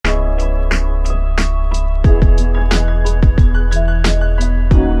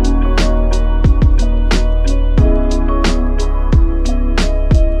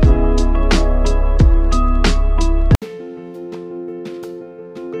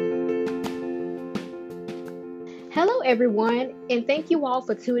Hello, everyone, and thank you all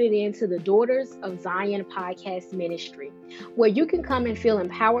for tuning in to the Daughters of Zion podcast ministry, where you can come and feel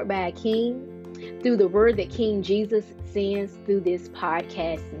empowered by a king through the word that King Jesus sends through this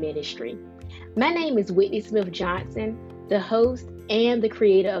podcast ministry. My name is Whitney Smith Johnson, the host and the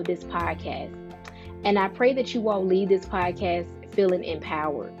creator of this podcast, and I pray that you all leave this podcast feeling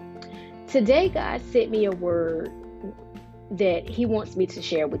empowered. Today, God sent me a word that He wants me to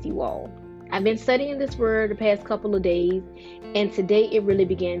share with you all. I've been studying this word the past couple of days, and today it really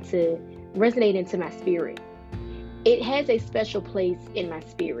began to resonate into my spirit. It has a special place in my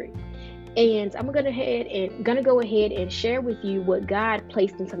spirit, and I'm gonna go ahead and share with you what God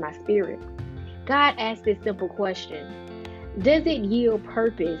placed into my spirit. God asked this simple question: does it yield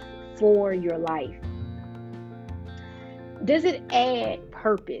purpose for your life? Does it add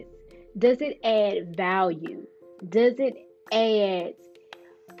purpose? Does it add value? Does it add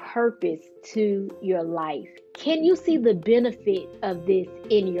purpose to your life? Can you see the benefit of this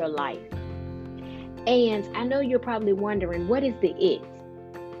in your life? And I know you're probably wondering, what is the it?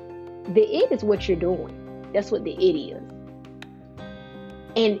 The it is what you're doing. That's what the it is.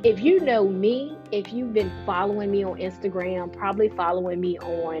 And if you know me, if you've been following me on Instagram, probably following me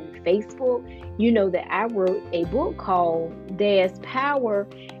on Facebook, you know that I wrote a book called There's Power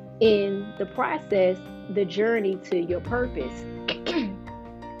in the Process, The Journey to Your Purpose.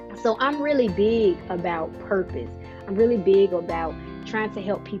 So I'm really big about purpose. I'm really big about trying to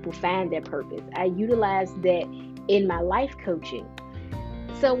help people find their purpose. I utilize that in my life coaching.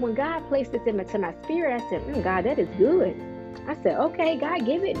 So when God placed this into my spirit, I said, God, that is good. I said, okay, God,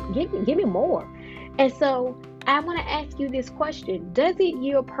 give me more. And so I want to ask you this question: does it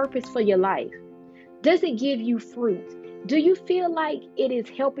yield purpose for your life? Does it give you fruit? Do you feel like it is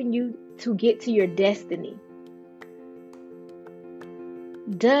helping you to get to your destiny?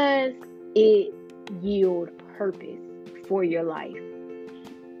 Does it yield purpose for your life?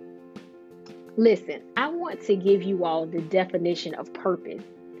 Listen, I want to give you all the definition of purpose.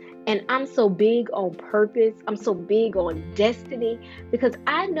 And I'm so big on purpose. I'm so big on destiny because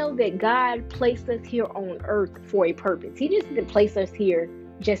I know that God placed us here on earth for a purpose. He just didn't place us here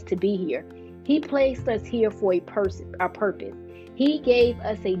just to be here. He placed us here for a purpose. He gave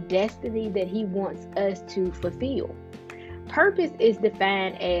us a destiny that He wants us to fulfill. Purpose is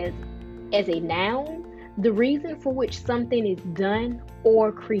defined as a noun, the reason for which something is done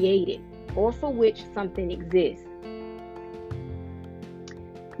or created, or for which something exists.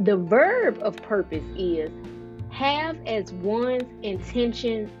 The verb of purpose is have as one's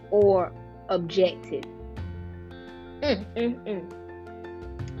intention or objective.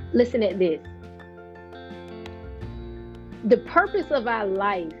 Listen at this. The purpose of our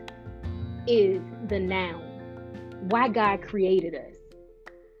life is the noun. Why God created us.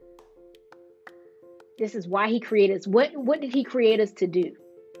 This is why He created us. What did He create us to do?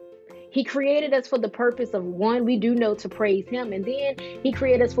 He created us for the purpose of, one, we do know, to praise Him, and then He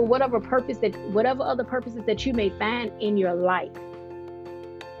created us for whatever other purposes that you may find in your life.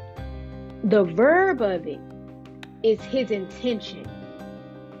 The verb of it is His intention.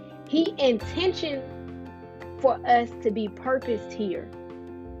 He intentioned for us to be purposed here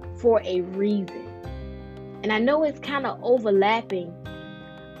for a reason. And I know it's kind of overlapping,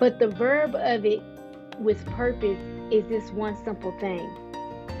 but the verb of it with purpose is this one simple thing: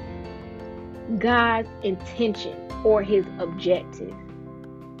 God's intention or His objective.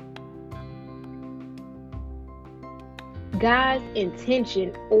 God's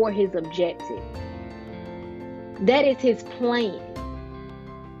intention or His objective. That is His plan.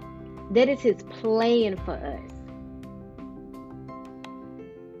 That is His plan for us.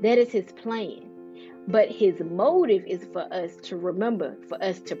 That is His plan. But His motive is for us to remember, for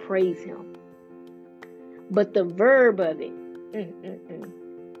us to praise Him. But the verb of it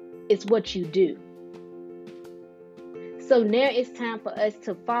is what you do. So now it's time for us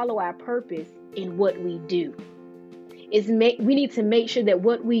to follow our purpose in what we do. We need to make sure that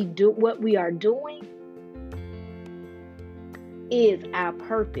what we are doing is our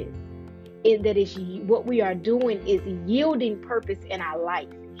purpose. What we are doing is yielding purpose in our life.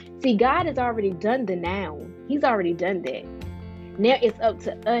 See, God has already done the noun. He's already done that. Now it's up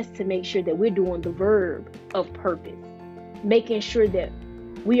to us to make sure that we're doing the verb of purpose, making sure that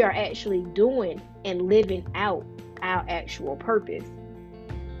we are actually doing and living out our actual purpose.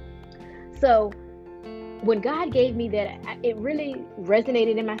 So when God gave me that, it really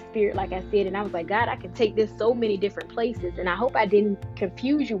resonated in my spirit, like I said, and I was like, God, I can take this so many different places, and I hope I didn't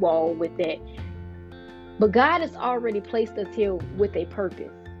confuse you all with that. But God has already placed us here with a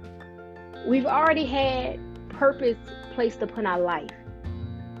purpose. We've already had purpose placed upon our life.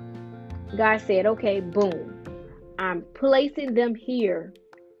 God said, okay, boom, I'm placing them here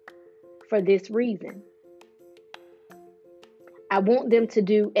for this reason. I want them to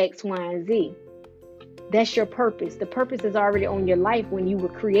do X, Y, and Z. That's your purpose. The purpose is already on your life when you were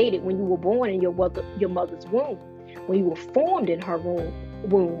created, when you were born in your mother's womb, when you were formed in her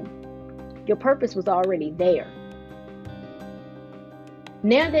womb. Your purpose was already there.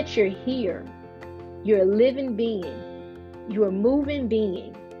 Now that you're here, you're a living being, you're a moving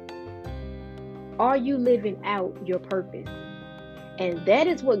being. Are you living out your purpose? And that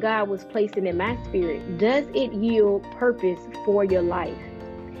is what God was placing in my spirit. Does it yield purpose for your life?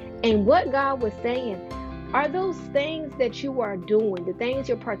 And what God was saying, are those things that you are doing, the things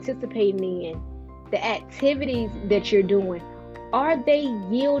you're participating in, the activities that you're doing, are they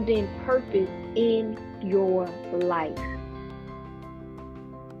yielding purpose in your life?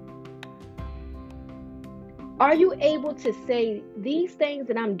 Are you able to say, these things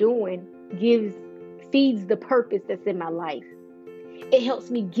that I'm doing feeds the purpose that's in my life? It helps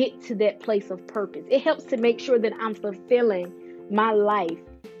me get to that place of purpose. It helps to make sure that I'm fulfilling my life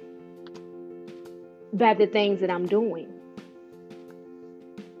by the things that I'm doing.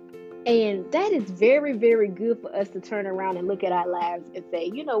 And that is very, very good for us to turn around and look at our lives and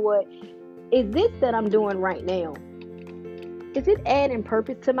say, you know what? Is this that I'm doing right now? Is it adding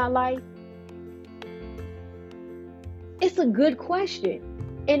purpose to my life? It's a good question.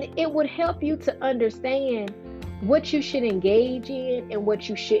 And it would help you to understand what you should engage in and what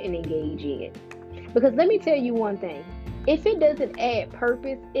you shouldn't engage in. Because let me tell you one thing. If it doesn't add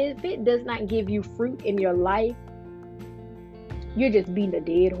purpose, if it does not give you fruit in your life, you're just beating a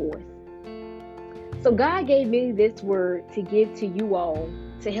dead horse. So God gave me this word to give to you all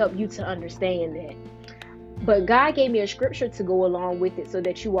to help you to understand that. But God gave me a scripture to go along with it so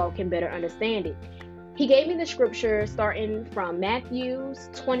that you all can better understand it. He gave me the scripture starting from Matthew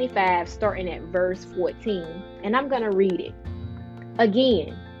 25, starting at verse 14. And I'm going to read it.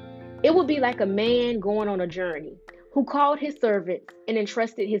 Again, it will be like a man going on a journey who called his servants and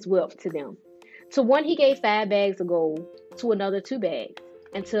entrusted his wealth to them. To one he gave 5 bags of gold, to another 2 bags,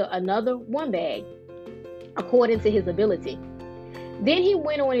 and to another 1 bag, according to his ability. Then he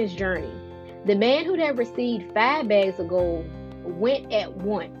went on his journey. The man who had received 5 bags of gold went at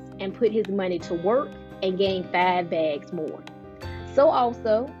once and put his money to work and gained 5 bags more. So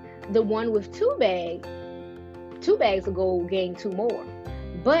also, the one with 2 bags of gold gained 2 more.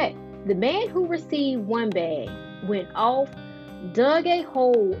 But the man who received 1 bag went off, dug a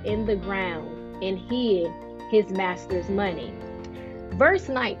hole in the ground, and hid his master's money. Verse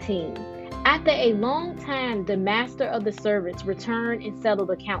 19. After a long time, the master of the servants returned and settled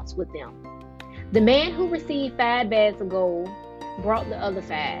accounts with them. The man who received 5 bags of gold brought the other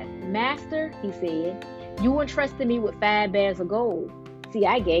 5. Master, he said, you entrusted me with 5 bags of gold. See,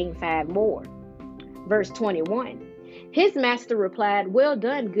 I gained 5 more. Verse 21. His master replied, well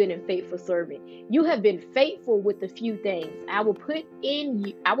done, good and faithful servant. You have been faithful with a few things. I will put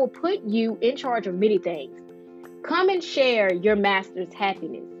you in charge of many things. Come and share your master's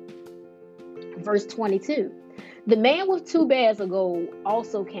happiness. Verse 22. The man with 2 bags of gold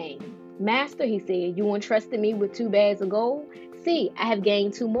also came. Master, he said, you entrusted me with 2 bags of gold. See, I have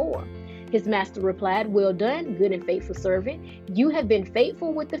gained 2 more. His master replied, well done, good and faithful servant. You have been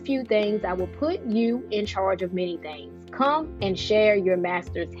faithful with a few things. I will put you in charge of many things. Come and share your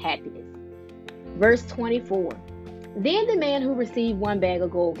master's happiness. Verse 24. Then the man who received 1 bag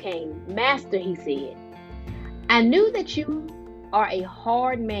of gold came. Master, he said, I knew that you are a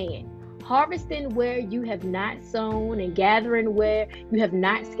hard man, harvesting where you have not sown and gathering where you have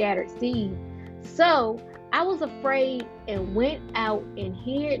not scattered seed. So I was afraid and went out and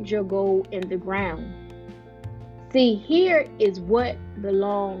hid your gold in the ground. See, here is what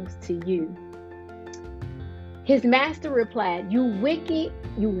belongs to you. His master replied, you wicked,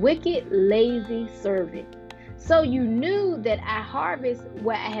 lazy servant. So you knew that I harvest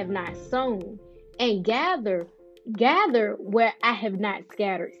where I have not sown and gather where I have not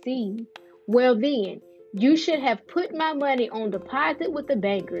scattered seed. Well then, you should have put my money on deposit with the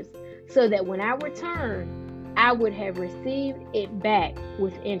bankers, so that when I return, I would have received it back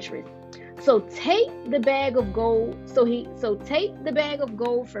with interest. So take the bag of gold. So take the bag of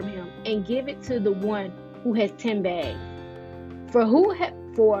gold from him and give it to the one who has 10 bags. For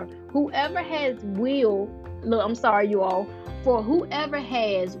whoever has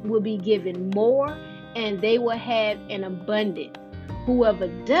will be given more, and they will have an abundance. Whoever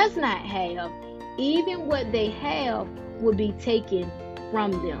does not have, even what they have will be taken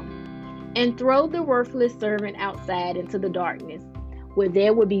from them. And throw the worthless servant outside into the darkness, where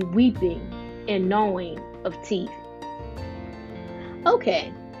there will be weeping and gnawing of teeth.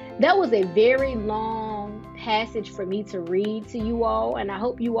 Okay, that was a very long passage for me to read to you all, and I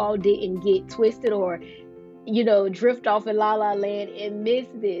hope you all didn't get twisted or drift off in la la land and miss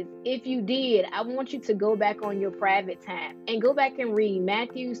this. If you did, I want you to go back on your private time and go back and read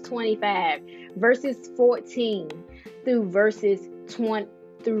Matthew 25 verses 14 through verses 20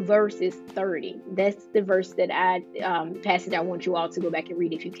 through verses 30. That's the verse that passage I want you all to go back and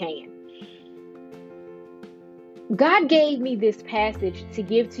read if you can. God gave me this passage to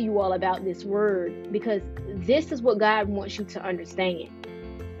give to you all about this word, because this is what God wants you to understand.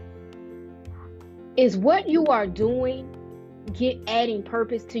 Is what you are doing adding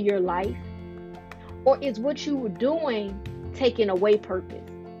purpose to your life? Or is what you were doing taking away purpose?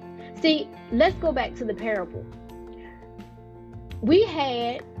 See, let's go back to the parable. We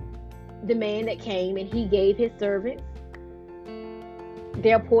had the man that came and he gave his servants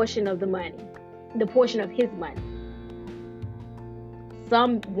their portion of the money, the portion of his money.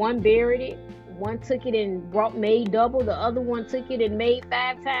 One buried it, one took it and made double, the other one took it and made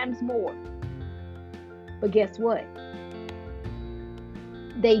 5 times more. But guess what?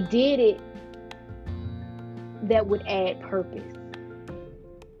 They did it that would add purpose.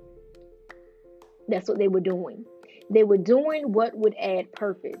 That's what they were doing. They were doing what would add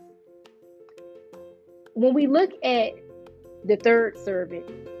purpose. When we look at the third servant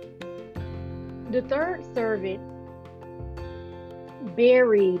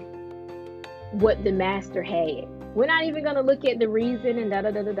buried what the master had. We're not even going to look at the reason and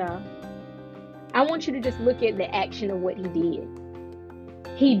da-da-da-da-da. I want you to just look at the action of what he did.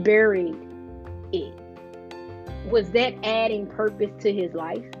 He buried it. Was that adding purpose to his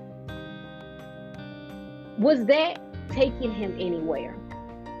life? Was that taking him anywhere?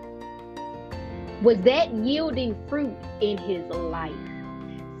 Was that yielding fruit in his life?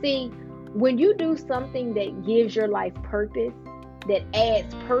 See, when you do something that gives your life purpose, that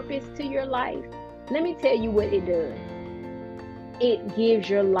adds purpose to your life, let me tell you what it does. It gives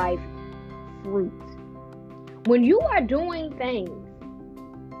your life fruit. When you are doing things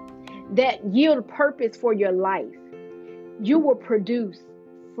that yield purpose for your life, you will produce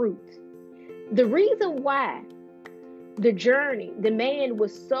fruit. The reason why the man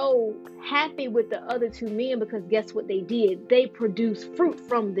was so happy with the other 2 men, because guess what they did? They produced fruit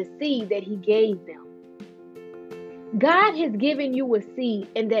from the seed that he gave them. God has given you a seed,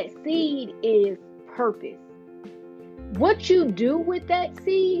 and that seed is purpose. What you do with that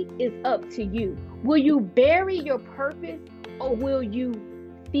seed is up to you. Will you bury your purpose, or will you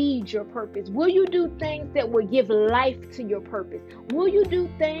feed your purpose? Will you do things that will give life to your purpose? Will you do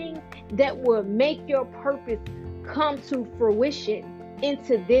things that will make your purpose come to fruition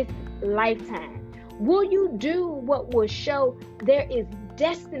into this lifetime? Will you do what will show there is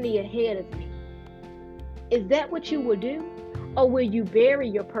destiny ahead of me? Is that what you will do? Or will you bury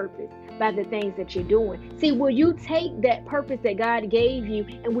your purpose by the things that you're doing? See, will you take that purpose that God gave you,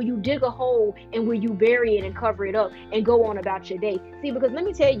 and will you dig a hole, and will you bury it and cover it up and go on about your day? See, because let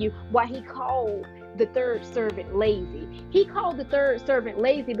me tell you why he called the third servant lazy. He called the third servant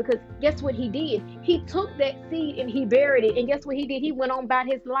lazy because guess what he did? He took that seed and he buried it. And guess what he did? He went on about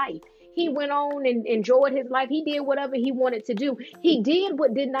his life. He went on and enjoyed his life. He did whatever he wanted to do. He did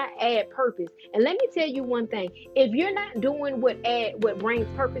what did not add purpose. And let me tell you one thing. If you're not doing what brings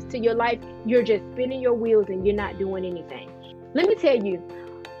purpose to your life, you're just spinning your wheels and you're not doing anything. Let me tell you,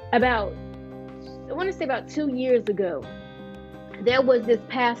 about 2 years ago, there was this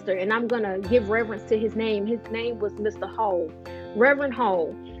pastor, and I'm going to give reverence to his name. His name was Mr. Hall, Reverend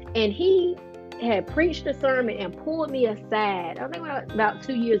Hall. And he had preached a sermon and pulled me aside. I think about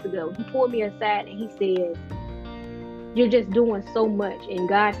 2 years ago. He pulled me aside and he says, "You're just doing so much, and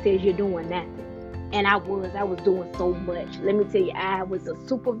God says you're doing nothing." And I was doing so much. Let me tell you, I was a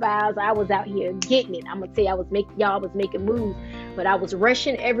supervisor. I was out here getting it. I'm gonna tell you, I was making moves, but I was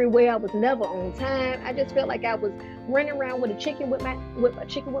rushing everywhere. I was never on time. I just felt like I was running around with a chicken with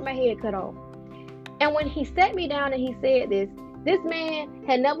my head cut off. And when he sat me down and he said this man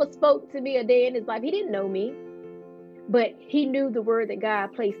had never spoke to me a day in his life. He didn't know me, but he knew the word that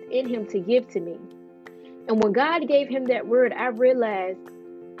God placed in him to give to me. And when God gave him that word, I realized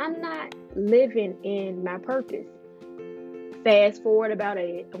I'm not living in my purpose. Fast forward about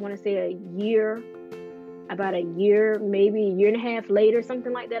a year, maybe a year and a half later,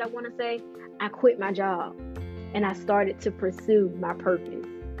 something like that, I want to say, I quit my job and I started to pursue my purpose.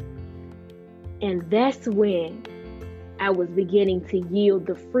 And that's when I was beginning to yield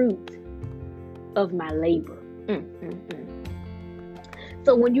the fruit of my labor.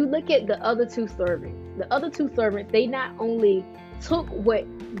 So when you look at the other two servants, they not only took what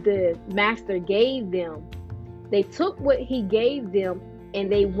the master gave them, they took what he gave them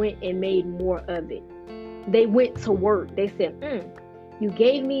and they went and made more of it. They went to work. They said, you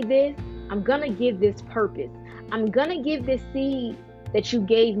gave me this. I'm going to give this purpose. I'm going to give this seed that you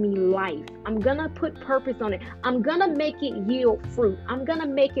gave me life. I'm going to put purpose on it. I'm going to make it yield fruit. I'm going to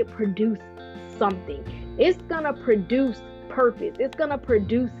make it produce something. It's going to produce purpose. It's going to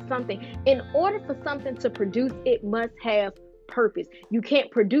produce something. In order for something to produce, it must have purpose. You can't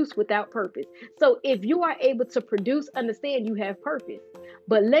produce without purpose. So if you are able to produce, understand you have purpose.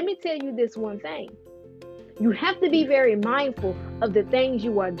 But let me tell you this one thing. You have to be very mindful of the things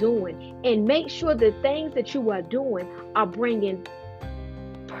you are doing and make sure the things that you are doing are bringing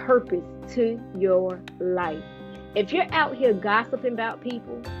purpose to your life. If you're out here gossiping about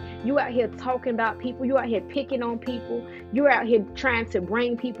people, you out here talking about people, you out here picking on people, you're out here trying to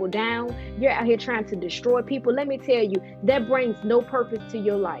bring people down, you're out here trying to destroy people, let me tell you, that brings no purpose to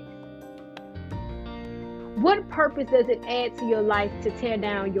your life. What purpose does it add to your life to tear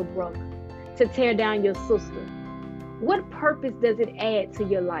down your brother, to tear down your sister? What purpose does it add to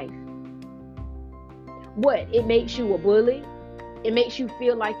your life? What? It makes you a bully. It makes you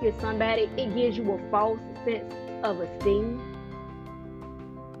feel like you're somebody. It gives you a false sense of esteem.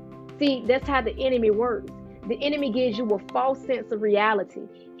 See, that's how the enemy works. The enemy gives you a false sense of reality.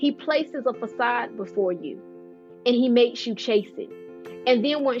 He places a facade before you and he makes you chase it. And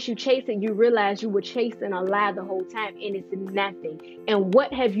then once you chase it, you realize you were chasing a lie the whole time and it's nothing. And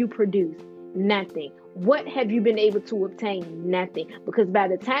what have you produced? Nothing. What have you been able to obtain? Nothing. Because by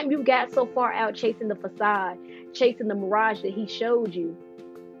the time you got so far out chasing the facade, chasing the mirage that he showed you,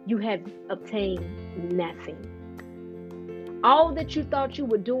 you have obtained nothing. All that you thought you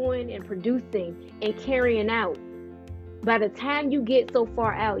were doing and producing and carrying out, by the time you get so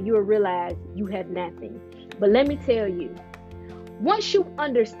far out, you'll realize you have nothing. But let me tell you, once you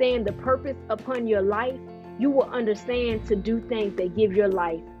understand the purpose upon your life, you will understand to do things that give your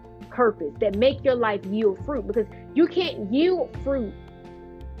life purpose, that make your life yield fruit, because you can't yield fruit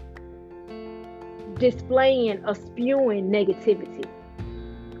displaying or spewing negativity.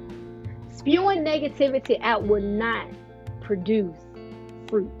 Spewing negativity out will not produce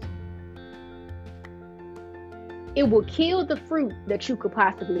fruit. It will kill the fruit that you could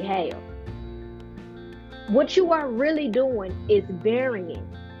possibly have. What you are really doing is burying.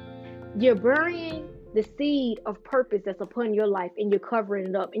 You're burying the seed of purpose that's upon your life and you're covering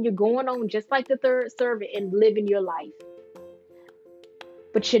it up and you're going on just like the third servant and living your life.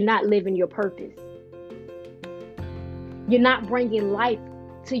 But you're not living your purpose. You're not bringing life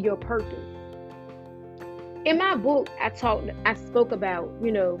to your purpose. In my book, I spoke about,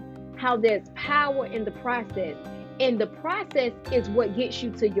 how there's power in the process. And the process is what gets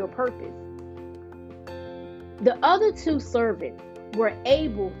you to your purpose. The other two servants were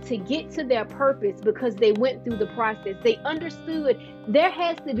able to get to their purpose because they went through the process. They understood there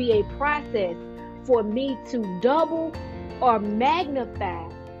has to be a process for me to double or magnify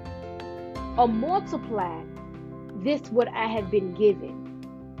or multiply this what I have been given.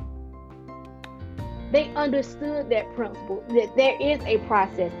 They understood that principle, that there is a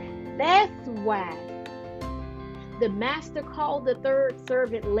process. That's why the master called the third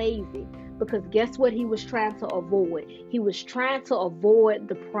servant lazy, because guess what he was trying to avoid? He was trying to avoid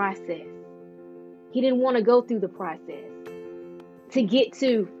the process. He didn't want to go through the process to get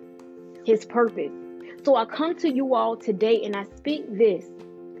to his purpose. So I come to you all today and I speak this.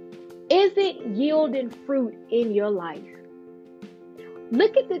 Is it yielding fruit in your life?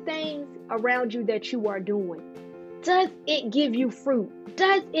 Look at the things around you that you are doing. Does it give you fruit?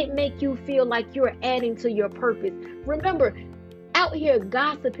 Does it make you feel like you're adding to your purpose? Remember, out here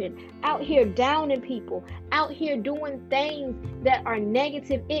gossiping, out here downing people, out here doing things that are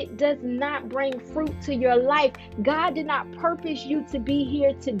negative, it does not bring fruit to your life. God did not purpose you to be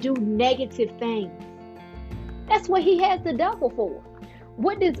here to do negative things. That's what he has the devil for.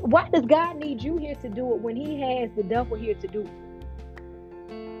 Why does God need you here to do it when he has the devil here to do it?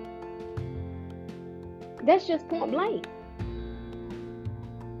 That's just point blank.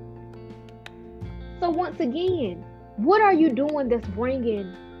 So once again, what are you doing that's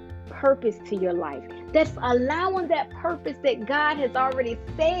bringing purpose to your life? That's allowing that purpose that God has already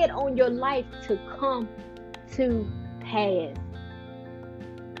said on your life to come to pass.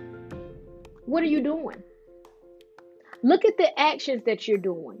 What are you doing? Look at the actions that you're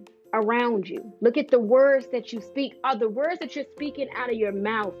doing around you. Look at the words that you speak. Are the words that you're speaking out of your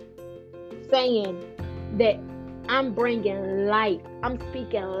mouth saying that I'm bringing life? I'm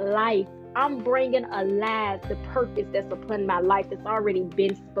speaking life. I'm bringing alive the purpose that's upon my life that's already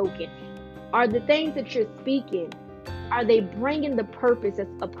been spoken. Are the things that you're speaking, are they bringing the purpose that's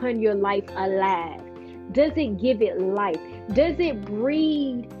upon your life alive? Does it give it life? Does it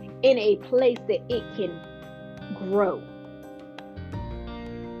breathe in a place that it can grow.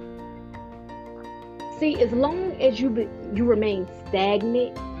 See, as long as you remain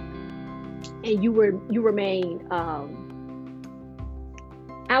stagnant and you remain, I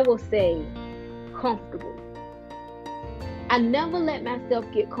will say, comfortable. I never let myself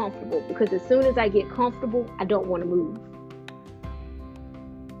get comfortable, because as soon as I get comfortable, I don't want to move.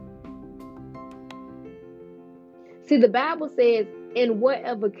 See, the Bible says, in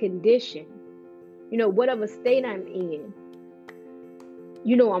whatever condition, whatever state I'm in,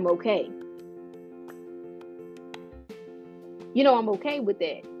 I'm okay. I'm okay with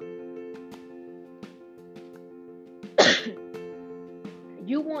that.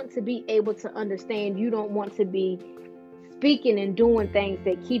 You want to be able to understand. You don't want to be speaking and doing things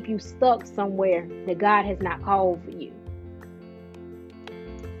that keep you stuck somewhere that God has not called for you.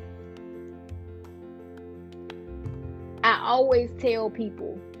 I always tell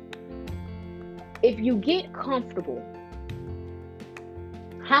people, if you get comfortable,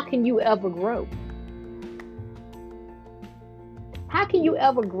 how can you ever grow? How can you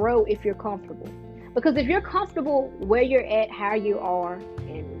ever grow if you're comfortable? Because if you're comfortable where you're at, how you are,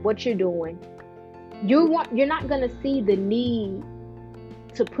 and what you're doing, you're not going to see the need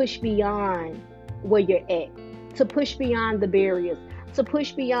to push beyond where you're at, to push beyond the barriers, to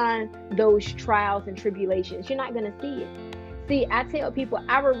push beyond those trials and tribulations. You're not going to see it. See, I tell people,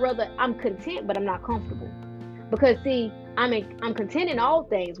 I'm content, but I'm not comfortable. Because see, I'm content in all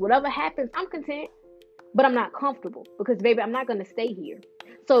things. Whatever happens, I'm content, but I'm not comfortable. Because baby, I'm not going to stay here.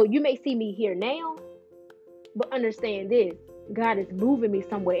 So you may see me here now, but understand this, God is moving me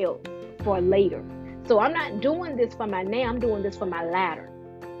somewhere else for later. So I'm not doing this for my now, I'm doing this for my latter.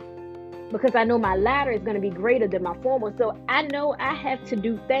 Because I know my latter is going to be greater than my former. So I know I have to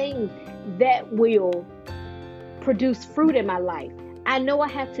do things that will produce fruit in my life. I know I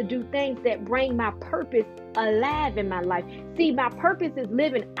have to do things that bring my purpose alive in my life. See, my purpose is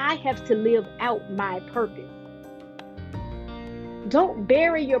living. I have to live out my purpose. Don't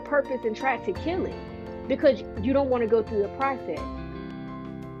bury your purpose and try to kill it, because you don't want to go through the process.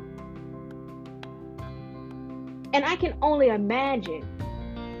 And I can only imagine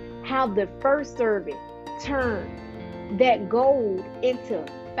how the first servant turned that gold into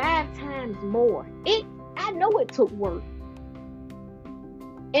 5 times more. I know it took work.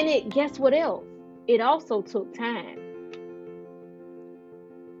 And guess what else? It also took time.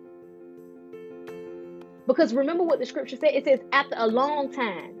 Because remember what the scripture said? It says after a long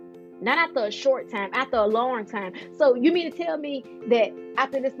time. Not after a short time, after a long time. So you mean to tell me that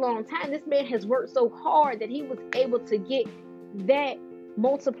after this long time, this man has worked so hard that he was able to get that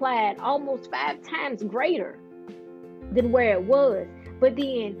multiplied almost 5 times greater than where it was. But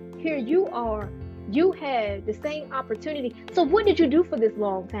then here you are, you had the same opportunity. So what did you do for this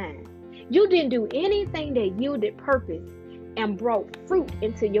long time? You didn't do anything that yielded purpose and brought fruit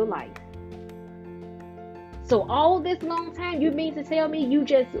into your life. So all this long time, you mean to tell me you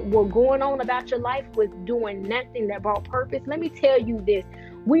just were going on about your life with doing nothing that brought purpose? Let me tell you this.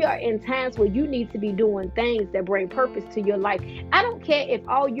 We are in times where you need to be doing things that bring purpose to your life. I don't care if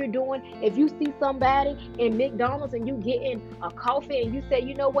all you're doing, if you see somebody in McDonald's and you getting a coffee and you say,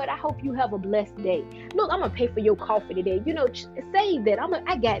 you know what, I hope you have a blessed day. Look, I'm going to pay for your coffee today. Save that.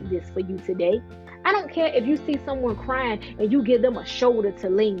 I got this for you today. I don't care if you see someone crying and you give them a shoulder to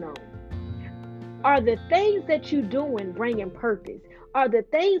lean on. Are the things that you're doing bringing purpose? Are the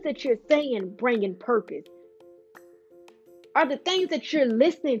things that you're saying bringing purpose? Are the things that you're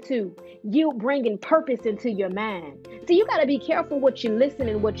listening to you bringing purpose into your mind? See, you got to be careful what you listen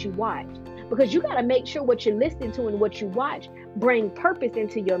and what you watch, because you got to make sure what you're listening to and what you watch bring purpose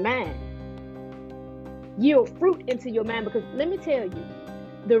into your mind, yield fruit into your mind. Because let me tell you,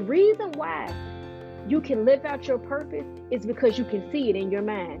 the reason why you can live out your purpose is because you can see it in your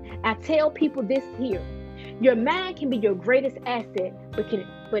mind. I tell people this here. Your mind can be your greatest asset,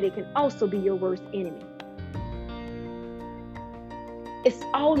 but it can also be your worst enemy. It's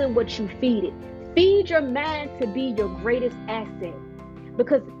all in what you feed it. Feed your mind to be your greatest asset.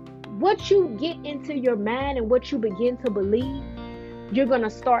 Because what you get into your mind and what you begin to believe, you're going to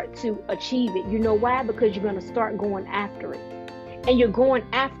start to achieve it. You know why? Because you're going to start going after it. And you're going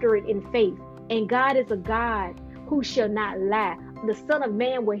after it in faith. And God is a God who shall not lie. The Son of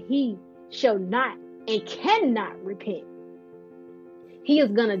Man, where he shall not and cannot repent. He is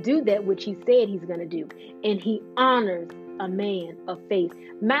going to do that which he said he's going to do. And he honors a man of faith.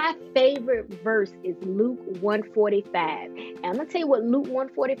 My favorite verse is Luke 1:45. And I'm going to tell you what Luke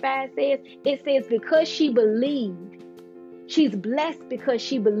 1:45 says. It says, because she believed, she's blessed because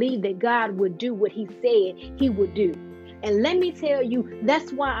she believed that God would do what he said he would do. And let me tell you,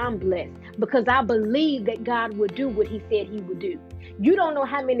 that's why I'm blessed, because I believe that God would do what he said he would do. You don't know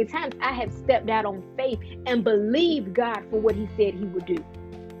how many times I have stepped out on faith and believed God for what he said he would do.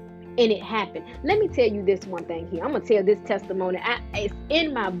 And it happened. Let me tell you this one thing here. I'm going to tell this testimony. It's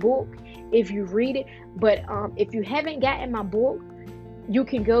in my book if you read it. But if you haven't gotten my book, you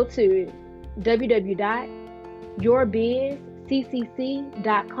can go to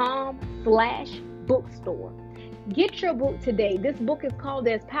www.yourbizccc.com/bookstore. Get your book today. This book is called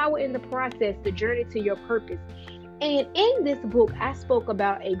There's Power in the Process, The Journey to Your Purpose. And in this book, I spoke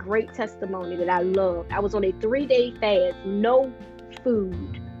about a great testimony that I loved. I was on a 3-day fast, no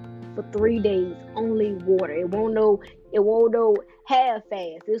food for 3 days, only water. It won't no half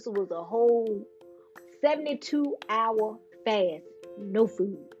fast. This was a whole 72-hour fast, no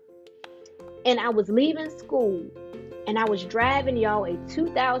food. And I was leaving school, and I was driving, y'all, a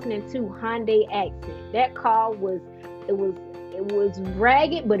 2002 Hyundai Accent. That car was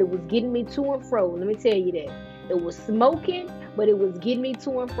ragged, but it was getting me to and fro. Let me tell you that. It was smoking, but it was getting me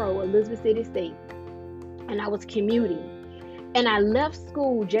to and fro, Elizabeth City State. And I was commuting. And I left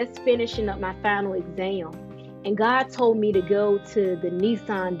school just finishing up my final exam. And God told me to go to the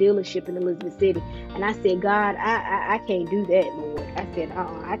Nissan dealership in Elizabeth City. And I said, God, I can't do that, Lord. I said,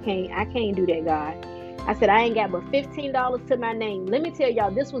 I can't do that, God. I said, I ain't got but $15 to my name. Let me tell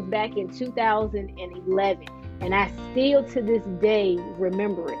y'all, this was back in 2011. And I still to this day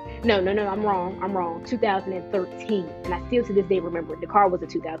remember it. No, I'm wrong. 2013. And I still to this day remember it. The car was a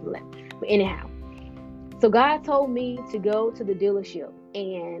 2011. But anyhow, so God told me to go to the dealership.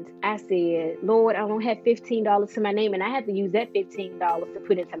 And I said, Lord, I don't have $15 to my name. And I had to use that $15 to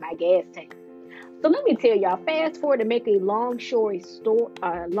put into my gas tank. So let me tell y'all, fast forward to make a long story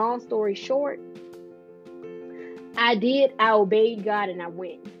short, I obeyed God and I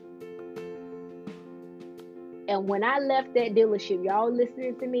went. And when I left that dealership, y'all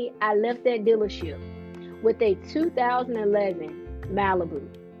listening to me, I left that dealership with a 2011 Malibu.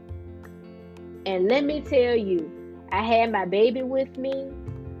 And let me tell you, I had my baby with me.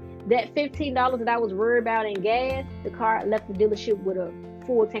 That $15 that I was worried about in gas, the car left the dealership with a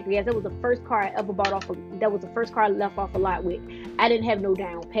full tank of gas. That was the first car I ever bought that was the first car I left off a lot with. I didn't have no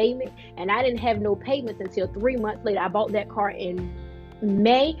down payment, and I didn't have no payments until 3 months later. I bought that car in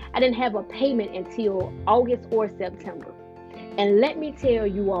May. I didn't have a payment until August or September. And let me tell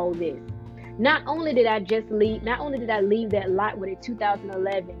you all this. Not only did I leave that lot with a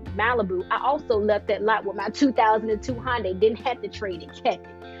 2011 Malibu, I also left that lot with my 2002 Hyundai. Didn't have to trade it, kept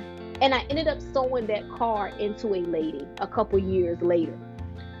it. And I ended up sewing that car into a lady a couple years later.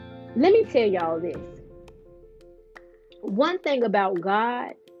 Let me tell y'all this. One thing about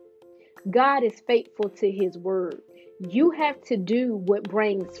God is faithful to his word. You have to do what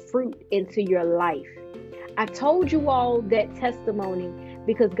brings fruit into your life. I told you all that testimony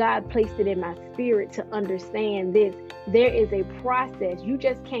because God placed it in my spirit to understand this. There is a process. You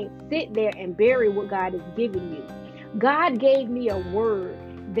just can't sit there and bury what God has given you. God gave me a word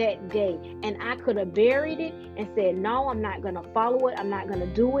that day, and I could have buried it and said, no, I'm not going to follow it. I'm not going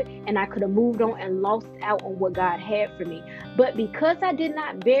to do it. And I could have moved on and lost out on what God had for me. But because I did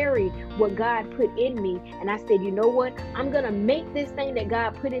not bury what God put in me, and I said, you know what? I'm going to make this thing that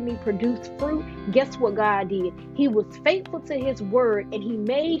God put in me produce fruit. Guess what God did? He was faithful to his word, and he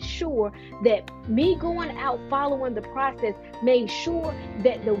made sure that me going out following the process made sure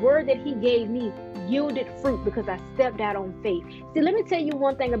that the word that he gave me yielded fruit because I stepped out on faith. See, let me tell you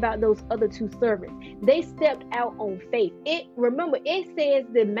one thing about those other two servants. They stepped out on faith. Remember, it says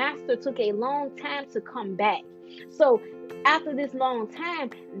the master took a long time to come back. So after this long time,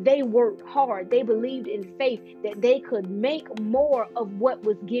 they worked hard. They believed in faith that they could make more of what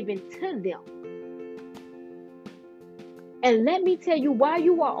was given to them. And let me tell you, while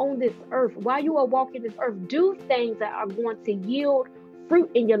you are on this earth, while you are walking this earth, do things that are going to yield fruit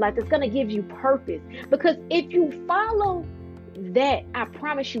in your life. That's going to give you purpose. Because if you follow that, I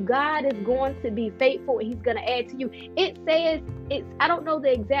promise you, God is going to be faithful and he's going to add to you. It says, I don't know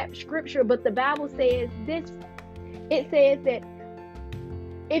the exact scripture, but the Bible says this. It says that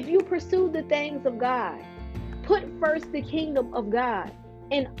if you pursue the things of God, put first the kingdom of God,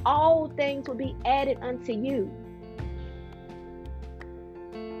 and all things will be added unto you.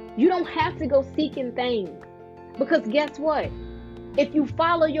 You don't have to go seeking things, because guess what? If you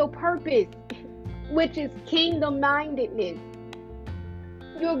follow your purpose, which is kingdom mindedness,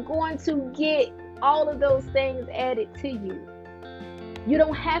 you're going to get all of those things added to you. You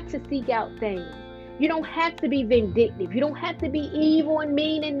don't have to seek out things. You don't have to be vindictive. You don't have to be evil and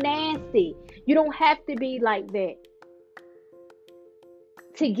mean and nasty. You don't have to be like that.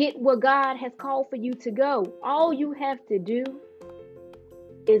 to get where God has called for you to go. All you have to do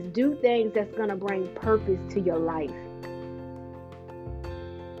is do things that's going to bring purpose to your life.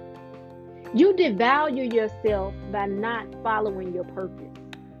 You devalue yourself by not following your purpose.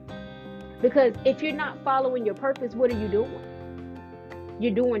 Because if you're not following your purpose, what are you doing?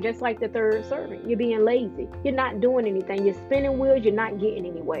 You're doing just like the third servant. You're being lazy. You're not doing anything. You're spinning wheels. You're not getting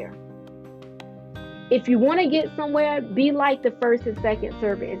anywhere. If you want to get somewhere, be like the first and second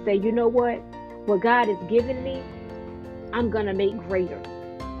servant and say, you know what God has given me, I'm going to make greater.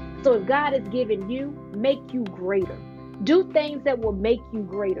 So if God has given you, make you greater. Do things that will make you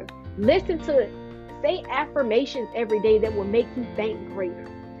greater. Say affirmations every day that will make you think greater.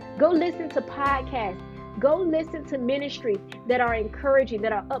 Go listen to podcasts. Go listen to ministries that are encouraging,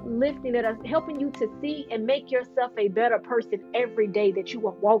 that are uplifting, that are helping you to see and make yourself a better person every day that you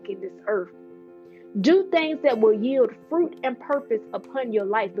are walking this earth. Do things that will yield fruit and purpose upon your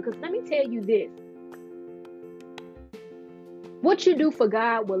life. Because let me tell you this. What you do for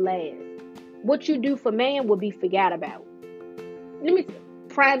God will last. What you do for man will be forgot about.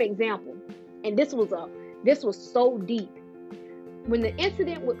 Prime example. And this was so deep. When the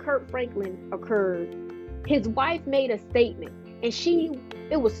incident with Kirk Franklin occurred, his wife made a statement, and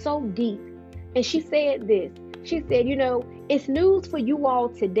it was so deep. And she said this. She said, it's news for you all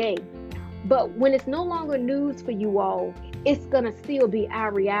today, but when it's no longer news for you all, it's going to still be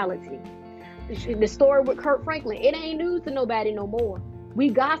our reality. The story with Kirk Franklin, it ain't news to nobody no more. We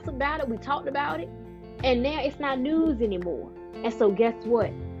gossiped about it, we talked about it, and now it's not news anymore. And so guess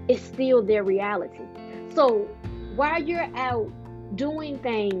what? It's still their reality. So while you're out doing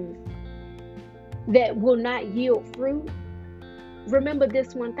things that will not yield fruit, remember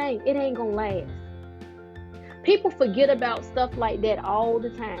this one thing: it ain't gonna last. People forget about stuff like that all the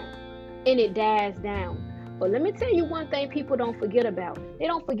time, and it dies down. But let me tell you one thing people don't forget about. They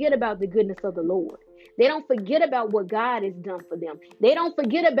don't forget about the goodness of the Lord. They don't forget about what God has done for them. They don't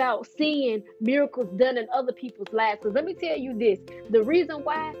forget about seeing miracles done in other people's lives. Because let me tell you this, the reason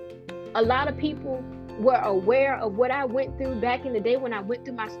why a lot of people were aware of what I went through back in the day when I went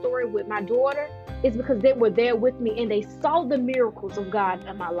through my story with my daughter is because they were there with me and they saw the miracles of God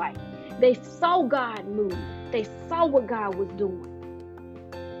in my life. They saw God move. They saw what God was doing.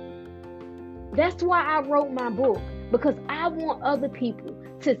 That's why I wrote my book, because I want other people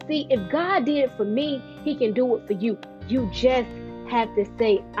to see if God did it for me, He can do it for you. You just have to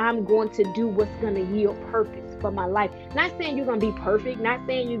say, I'm going to do what's going to yield purpose for my life. Not saying you're going to be perfect, not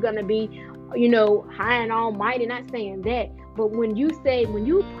saying you're going to be, high and almighty, not saying that. But when you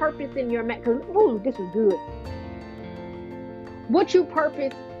purpose in your mind, because, this is good. What you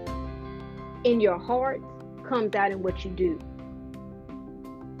purpose in your heart comes out in what you do.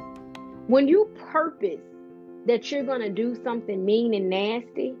 When you purpose that you're going to do something mean and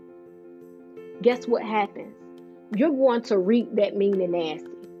nasty, guess what happens? You're going to reap that mean and nasty.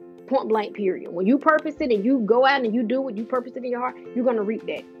 Point blank, period. When you purpose it and you go out and you do what you purpose it in your heart, you're going to reap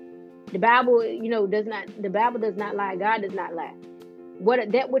that. The Bible, the Bible does not lie. God does not lie.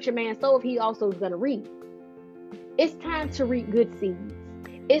 Which a man soweth, he also is going to reap. It's time to reap good seeds.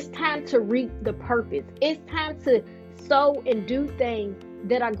 It's time to reap the purpose. It's time to sow and do things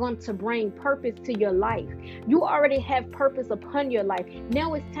that are going to bring purpose to your life. You already have purpose upon your life.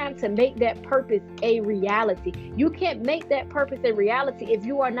 Now it's time to make that purpose a reality. You can't make that purpose a reality if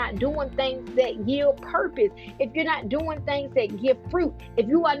you are not doing things that yield purpose, if you're not doing things that give fruit, if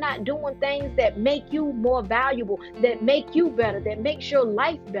you are not doing things that make you more valuable, that make you better, that makes your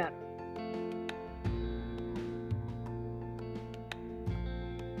life better.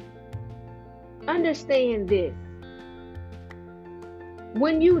 Understand this.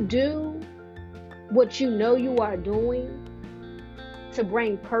 When you do what you know you are doing to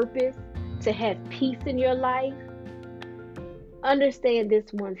bring purpose, to have peace in your life, understand this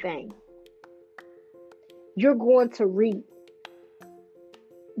one thing. You're going to reap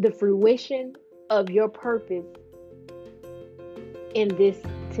the fruition of your purpose in this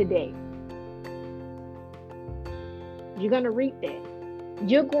today. You're going to reap that.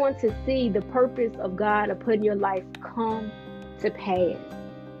 You're going to see the purpose of God upon your life come to pass.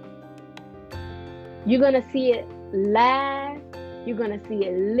 You're going to see it live. You're going to see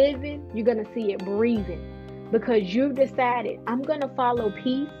it living. You're going to see it breathing, because you've decided, I'm going to follow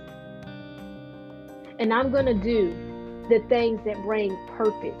peace, and I'm going to do the things that bring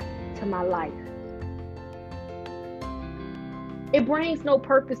purpose to my life. It brings no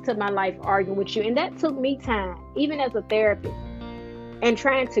purpose to my life arguing with you. And that took me time, even as a therapist, and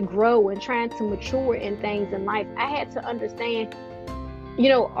trying to grow and trying to mature in things in life. I had to understand,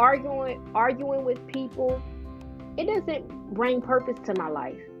 arguing with people it doesn't bring purpose to my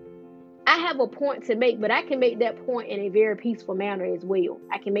life. I have a point to make, but I can make that point in a very peaceful manner as well.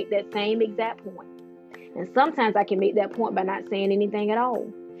 I can make that same exact point. And sometimes I can make that point by not saying anything at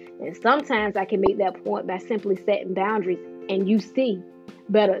all. And sometimes I can make that point by simply setting boundaries, and you see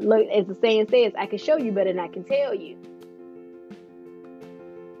better. Look, as the saying says, I can show you better than I can tell you.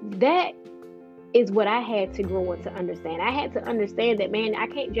 That is what I had to grow up to understand. I had to understand that, man, I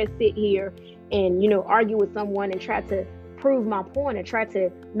can't just sit here and, argue with someone and try to prove my point and try to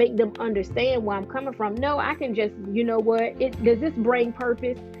make them understand where I'm coming from. No, I can just, does this bring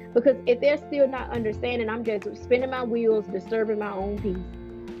purpose? Because if they're still not understanding, I'm just spinning my wheels, disturbing my own peace.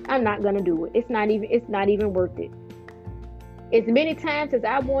 I'm not going to do it. It's not even worth it. As many times as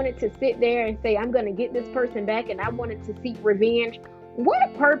I wanted to sit there and say, I'm going to get this person back, and I wanted to seek revenge,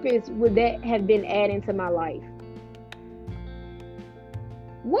 what purpose would that have been adding to my life?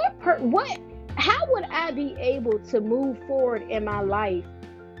 How would I be able to move forward in my life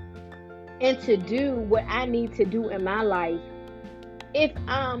and to do what I need to do in my life if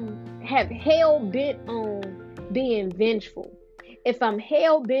have hell bent on being vengeful? If I'm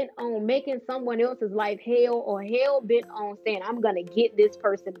hell bent on making someone else's life hell, or hell bent on saying I'm gonna get this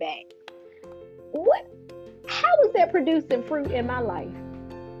person back, how is that producing fruit in my life?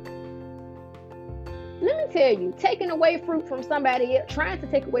 Let me tell you, taking away fruit from somebody else, trying to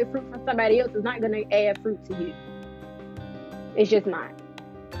take away fruit from somebody else is not going to add fruit to you. It's just not.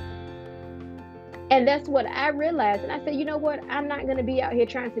 And that's what I realized. And I said, you know what? I'm not going to be out here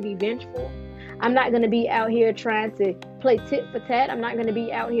trying to be vengeful. I'm not going to be out here trying to play tit for tat. I'm not going to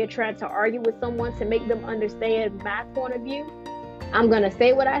be out here trying to argue with someone to make them understand my point of view. I'm going to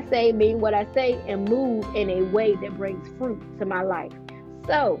say what I say, mean what I say, and move in a way that brings fruit to my life.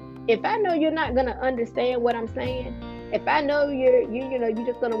 So if I know you're not going to understand what I'm saying, if I know you're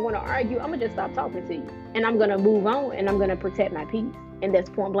just going to want to argue, I'm going to just stop talking to you. And I'm going to move on, and I'm going to protect my peace. And that's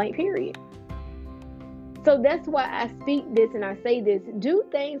point blank, period. So that's why I speak this and I say this. Do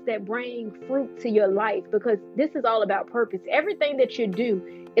things that bring fruit to your life, because this is all about purpose. Everything that you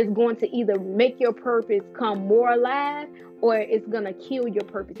do is going to either make your purpose come more alive, or it's going to kill your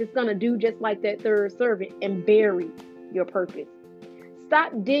purpose. It's going to do just like that third servant and bury your purpose.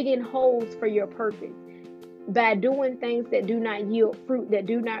 Stop digging holes for your purpose by doing things that do not yield fruit, that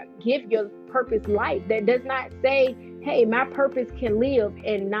do not give your purpose life, that does not say, hey, my purpose can live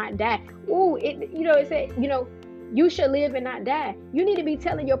and not die. It said, you shall live and not die. You need to be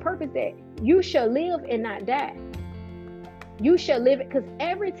telling your purpose that you shall live and not die. You shall live it, because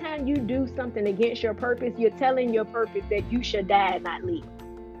every time you do something against your purpose, you're telling your purpose that you shall die and not live.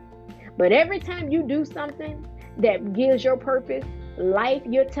 But every time you do something that gives your purpose life,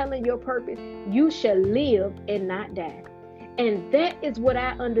 you're telling your purpose, you shall live and not die. And that is what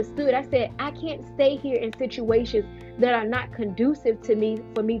I understood. I said, I can't stay here in situations that are not conducive to me,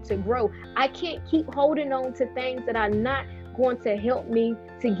 for me to grow. I can't keep holding on to things that are not going to help me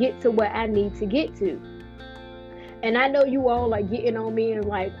to get to where I need to get to. And I know you all are getting on me and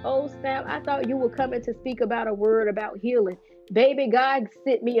like, oh, snap, I thought you were coming to speak about a word about healing. Baby, God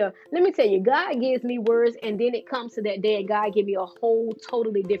sent me let me tell you, God gives me words, and then it comes to that day and God give me a whole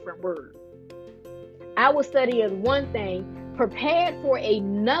totally different word. I was studying one thing, prepared for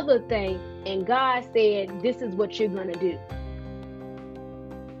another thing, and God said, this is what you're going to do.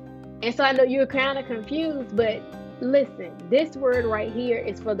 And so I know you're kind of confused, but listen, this word right here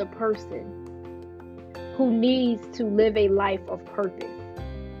is for the person who needs to live a life of purpose.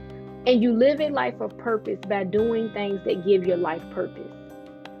 And you live a life of purpose by doing things that give your life purpose.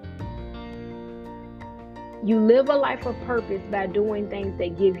 You live a life of purpose by doing things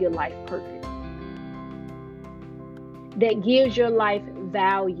that give your life purpose. That gives your life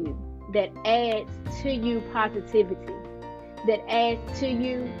value. That adds to you positivity. That adds to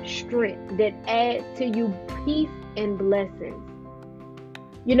you strength. That adds to you peace and blessings.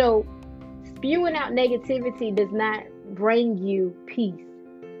 Spewing out negativity does not bring you peace.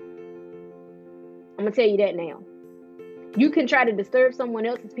 I'm going to tell you that now. You can try to disturb someone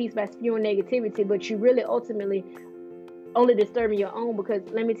else's peace by spewing negativity, but you really ultimately only disturbing your own, because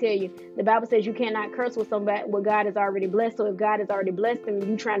let me tell you, the Bible says you cannot curse with somebody what God has already blessed. So if God has already blessed them and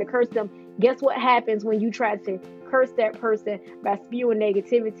you trying to curse them, guess what happens when you try to curse that person by spewing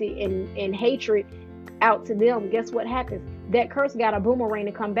negativity and hatred out to them? Guess what happens? That curse got a boomerang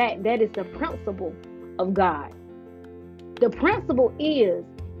to come back. That is the principle of God. The principle is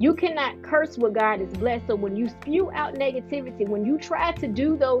you cannot curse what God has blessed. So when you spew out negativity, when you try to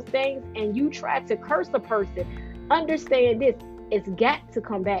do those things and you try to curse a person, understand this, it's got to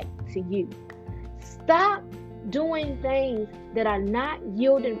come back to you. Stop doing things that are not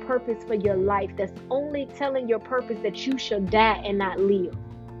yielding purpose for your life, that's only telling your purpose that you shall die and not live.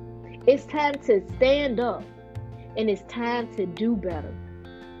 It's time to stand up, and it's time to do better.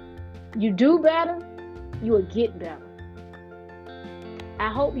 You do better, you will get better.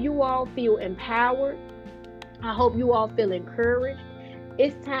 I hope you all feel empowered. I hope you all feel encouraged.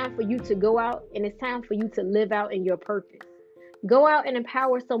 It's time for you to go out, and it's time for you to live out in your purpose. Go out and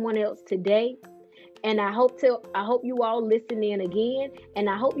empower someone else today. And I hope you all listen in again. And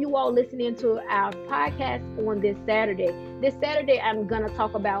I hope you all listen in to our podcast on this Saturday. This Saturday, I'm going to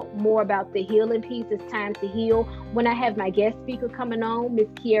talk more about the healing piece. It's time to heal. When I have my guest speaker coming on, Miss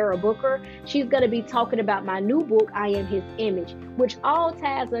Kiara Booker, she's going to be talking about my new book, I Am His Image, which all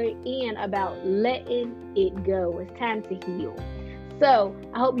ties are in about letting it go. It's time to heal. So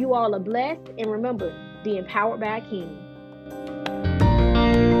I hope you all are blessed. And remember, be empowered by a king.